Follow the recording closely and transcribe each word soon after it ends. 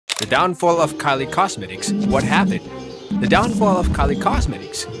The downfall of Kylie Cosmetics. What happened? The downfall of Kylie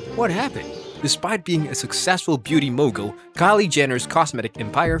Cosmetics. What happened? Despite being a successful beauty mogul, Kylie Jenner's cosmetic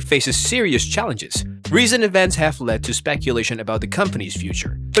empire faces serious challenges. Recent events have led to speculation about the company's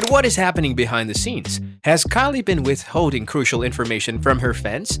future. But what is happening behind the scenes? Has Kylie been withholding crucial information from her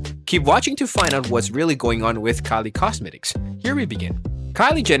fans? Keep watching to find out what's really going on with Kylie Cosmetics. Here we begin.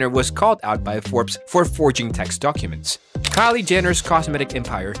 Kylie Jenner was called out by Forbes for forging text documents. Kylie Jenner's cosmetic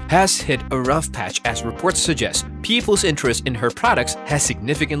empire has hit a rough patch as reports suggest people's interest in her products has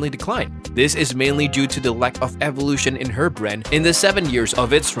significantly declined. This is mainly due to the lack of evolution in her brand in the 7 years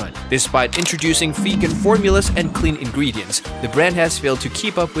of its run. Despite introducing vegan formulas and clean ingredients, the brand has failed to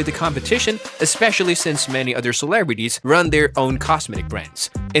keep up with the competition, especially since many other celebrities run their own cosmetic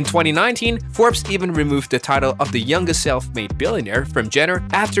brands. In 2019, Forbes even removed the title of the youngest self-made billionaire from Jenner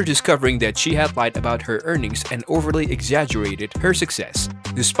after discovering that she had lied about her earnings and overly exaggerated her success.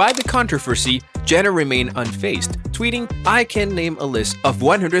 Despite the controversy, Jenner remained unfazed, tweeting, "I can name a list of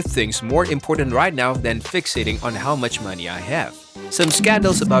 100 things more important right now than fixating on how much money I have." Some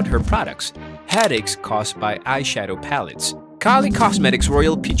scandals about her products. Headaches caused by eyeshadow palettes. Kylie Cosmetics'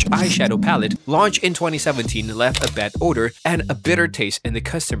 Royal Peach eyeshadow palette, launched in 2017, left a bad odor and a bitter taste in the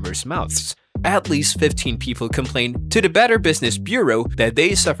customers' mouths. At least 15 people complained to the Better Business Bureau that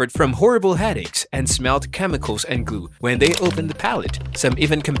they suffered from horrible headaches and smelled chemicals and glue when they opened the palette. Some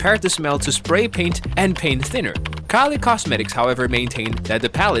even compared the smell to spray paint and paint thinner. Kylie Cosmetics, however, maintained that the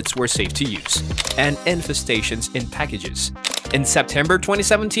palettes were safe to use. And infestations in packages. In September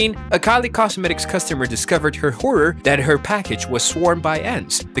 2017, a Kylie Cosmetics customer discovered her horror that her package was swarmed by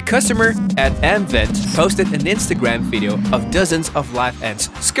ants. The customer, at @mvent, posted an Instagram video of dozens of live ants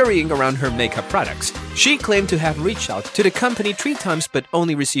scurrying around her makeup products. She claimed to have reached out to the company 3 times but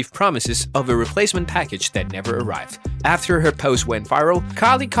only received promises of a replacement package that never arrived. After her post went viral,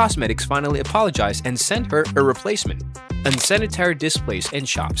 Kylie Cosmetics finally apologized and sent her a replacement. Unsanitary displays in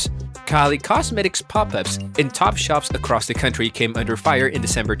shops. Kylie Cosmetics pop-ups in top shops across the country came under fire in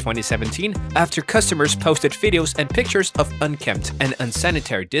December 2017 after customers posted videos and pictures of unkempt and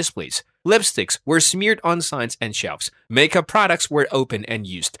unsanitary displays. Lipsticks were smeared on signs and shelves, makeup products were opened and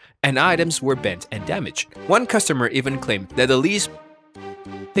used, and items were bent and damaged. One customer even claimed that the least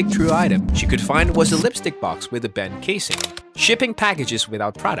pick-through item she could find was a lipstick box with a bent casing. Shipping packages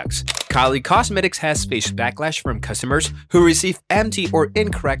without products. Kylie Cosmetics has faced backlash from customers who receive empty or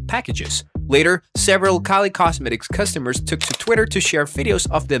incorrect packages. Later, several Kylie Cosmetics customers took to Twitter to share videos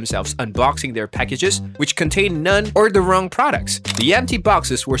of themselves unboxing their packages, which contained none or the wrong products. The empty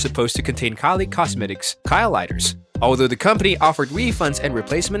boxes were supposed to contain Kylie Cosmetics highlighters. Although the company offered refunds and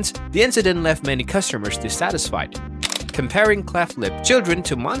replacements, the incident left many customers dissatisfied. Comparing cleft lip children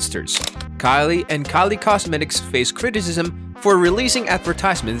to monsters. Kylie and Kylie Cosmetics face criticism for releasing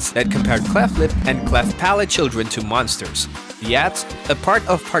advertisements that compared cleft lip and cleft palate children to monsters. The ads, a part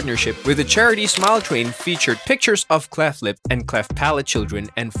of partnership with the charity Smile Train, featured pictures of cleft lip and cleft palate children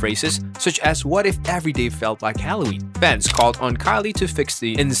and phrases such as "What if every day felt like Halloween?" Fans called on Kylie to fix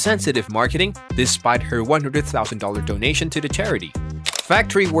the insensitive marketing despite her $100,000 donation to the charity.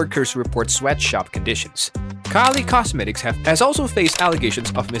 Factory workers report sweatshop conditions. Kylie Cosmetics has also faced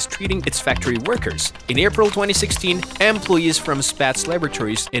allegations of mistreating its factory workers. In April 2016, employees from Spatz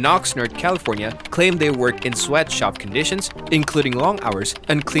Laboratories in Oxnard, California claimed they work in sweatshop conditions, including long hours,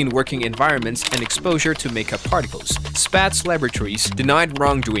 unclean working environments, and exposure to makeup particles. Spatz Laboratories denied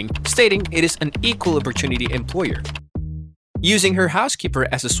wrongdoing, stating it is an equal opportunity employer. Using her housekeeper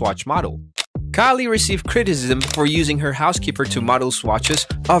as a swatch model. Kylie received criticism for using her housekeeper to model swatches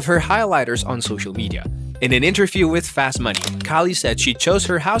of her highlighters on social media. In an interview with Fast Money, Kylie said she chose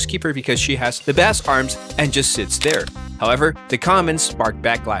her housekeeper because she has the best arms and just sits there. However, the comments sparked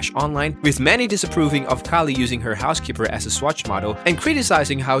backlash online, with many disapproving of Kylie using her housekeeper as a swatch model and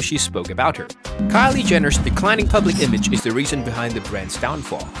criticizing how she spoke about her. Kylie Jenner's declining public image is the reason behind the brand's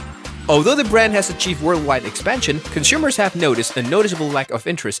downfall. Although the brand has achieved worldwide expansion, consumers have noticed a noticeable lack of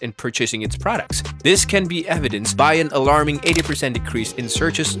interest in purchasing its products. This can be evidenced by an alarming 80% decrease in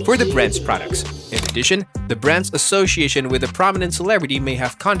searches for the brand's products. In addition, the brand's association with a prominent celebrity may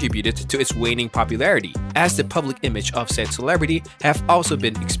have contributed to its waning popularity, as the public image of said celebrity have also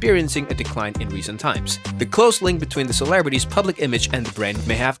been experiencing a decline in recent times. The close link between the celebrity's public image and the brand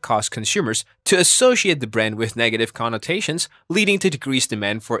may have caused consumers to associate the brand with negative connotations, leading to decreased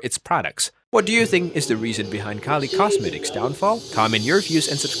demand for its products. What do you think is the reason behind Kylie Cosmetics' downfall? Comment your views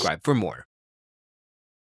and subscribe for more.